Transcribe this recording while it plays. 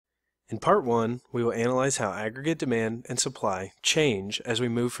In Part 1, we will analyze how aggregate demand and supply change as we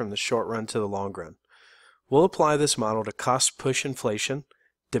move from the short run to the long run. We'll apply this model to cost-push inflation,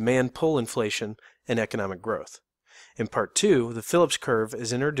 demand-pull inflation, and economic growth. In Part 2, the Phillips curve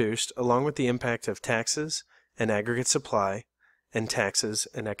is introduced along with the impact of taxes and aggregate supply and taxes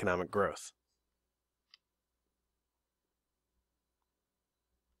and economic growth.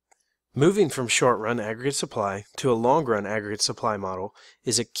 Moving from short-run aggregate supply to a long-run aggregate supply model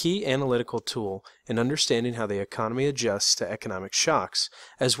is a key analytical tool in understanding how the economy adjusts to economic shocks,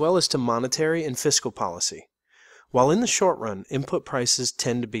 as well as to monetary and fiscal policy. While in the short run, input prices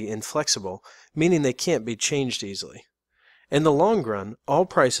tend to be inflexible, meaning they can't be changed easily. In the long run, all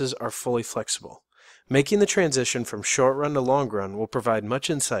prices are fully flexible. Making the transition from short run to long run will provide much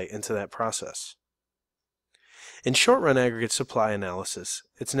insight into that process. In short-run aggregate supply analysis,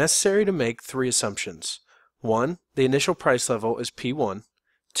 it's necessary to make three assumptions. 1. The initial price level is P1.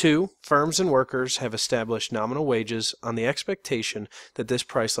 2. Firms and workers have established nominal wages on the expectation that this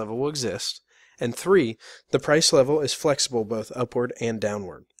price level will exist. And 3. The price level is flexible both upward and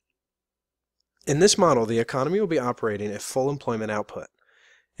downward. In this model, the economy will be operating at full employment output.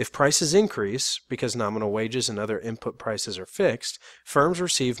 If prices increase, because nominal wages and other input prices are fixed, firms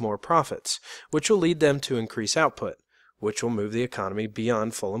receive more profits, which will lead them to increase output, which will move the economy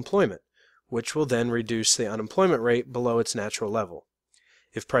beyond full employment, which will then reduce the unemployment rate below its natural level.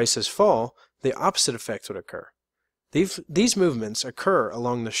 If prices fall, the opposite effect would occur. These movements occur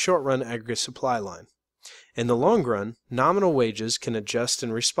along the short-run aggregate supply line. In the long run, nominal wages can adjust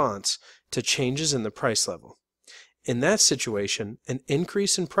in response to changes in the price level. In that situation, an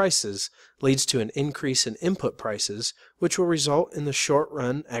increase in prices leads to an increase in input prices, which will result in the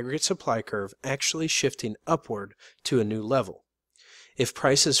short-run aggregate supply curve actually shifting upward to a new level. If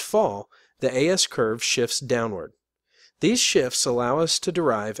prices fall, the AS curve shifts downward. These shifts allow us to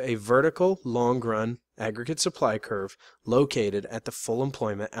derive a vertical long-run aggregate supply curve located at the full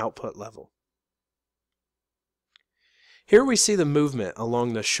employment output level. Here we see the movement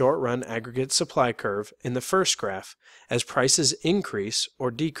along the short-run aggregate supply curve in the first graph as prices increase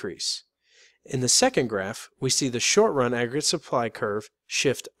or decrease. In the second graph, we see the short-run aggregate supply curve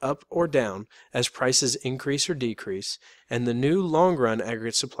shift up or down as prices increase or decrease, and the new long-run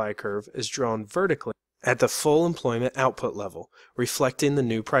aggregate supply curve is drawn vertically at the full employment output level, reflecting the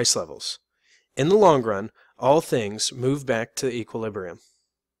new price levels. In the long run, all things move back to equilibrium.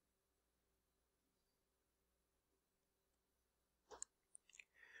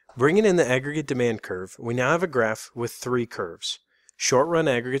 Bringing in the aggregate demand curve, we now have a graph with three curves: short-run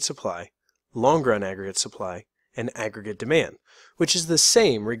aggregate supply, long-run aggregate supply, and aggregate demand, which is the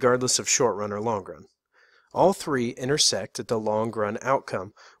same regardless of short-run or long-run. All three intersect at the long-run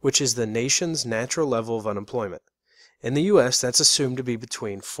outcome, which is the nation's natural level of unemployment. In the U.S., that's assumed to be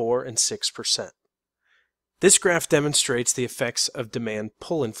between 4 and 6%. This graph demonstrates the effects of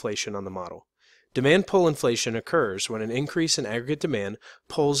demand-pull inflation on the model. Demand-pull inflation occurs when an increase in aggregate demand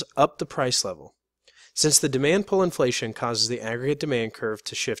pulls up the price level. Since the demand-pull inflation causes the aggregate demand curve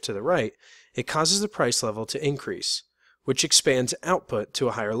to shift to the right, it causes the price level to increase, which expands output to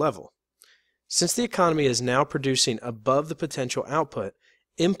a higher level. Since the economy is now producing above the potential output,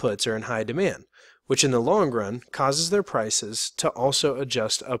 inputs are in high demand, which in the long run causes their prices to also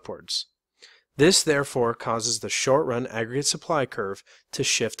adjust upwards. This therefore causes the short-run aggregate supply curve to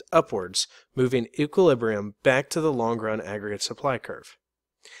shift upwards, moving equilibrium back to the long-run aggregate supply curve.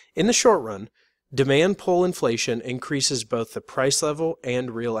 In the short run, demand-pull inflation increases both the price level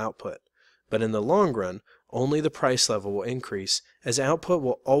and real output, but in the long run, only the price level will increase, as output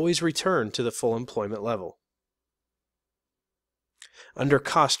will always return to the full employment level. Under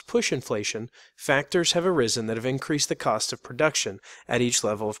cost-push inflation, factors have arisen that have increased the cost of production at each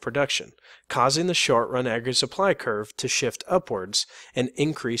level of production, causing the short-run aggregate supply curve to shift upwards and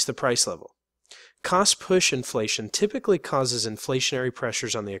increase the price level. Cost-push inflation typically causes inflationary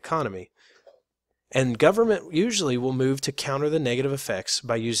pressures on the economy, and government usually will move to counter the negative effects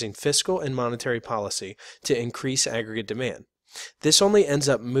by using fiscal and monetary policy to increase aggregate demand. This only ends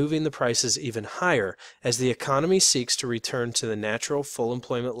up moving the prices even higher as the economy seeks to return to the natural full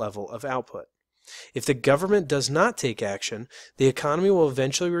employment level of output. If the government does not take action, the economy will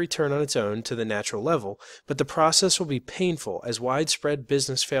eventually return on its own to the natural level, but the process will be painful as widespread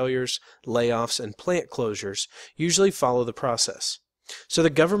business failures, layoffs, and plant closures usually follow the process. So the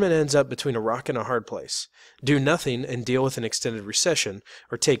government ends up between a rock and a hard place: do nothing and deal with an extended recession,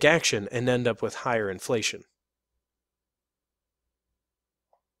 or take action and end up with higher inflation.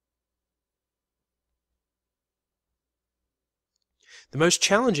 The most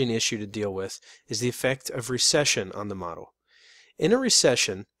challenging issue to deal with is the effect of recession on the model. In a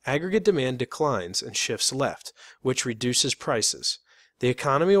recession, aggregate demand declines and shifts left, which reduces prices. The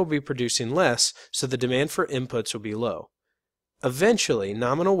economy will be producing less, so the demand for inputs will be low. Eventually,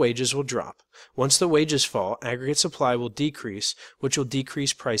 nominal wages will drop. Once the wages fall, aggregate supply will decrease, which will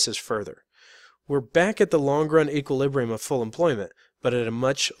decrease prices further. We're back at the long-run equilibrium of full employment, but at a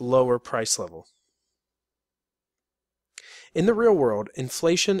much lower price level. In the real world,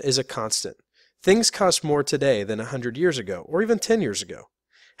 inflation is a constant. Things cost more today than 100 years ago, or even 10 years ago.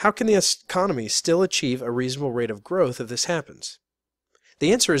 How can the economy still achieve a reasonable rate of growth if this happens?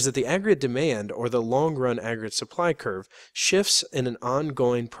 The answer is that the aggregate demand, or the long-run aggregate supply curve, shifts in an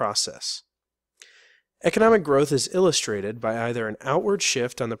ongoing process. Economic growth is illustrated by either an outward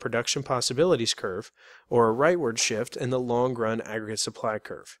shift on the production possibilities curve or a rightward shift in the long-run aggregate supply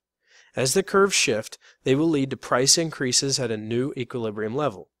curve. As the curves shift, they will lead to price increases at a new equilibrium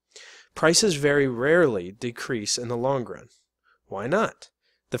level. Prices very rarely decrease in the long run. Why not?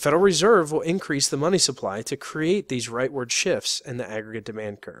 The Federal Reserve will increase the money supply to create these rightward shifts in the aggregate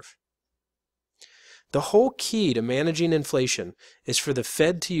demand curve. The whole key to managing inflation is for the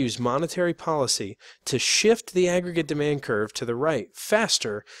Fed to use monetary policy to shift the aggregate demand curve to the right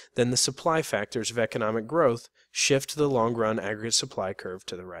faster than the supply factors of economic growth shift the long-run aggregate supply curve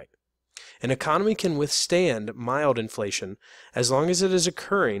to the right. An economy can withstand mild inflation as long as it is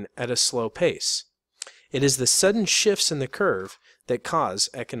occurring at a slow pace. It is the sudden shifts in the curve that cause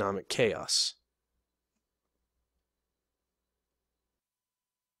economic chaos.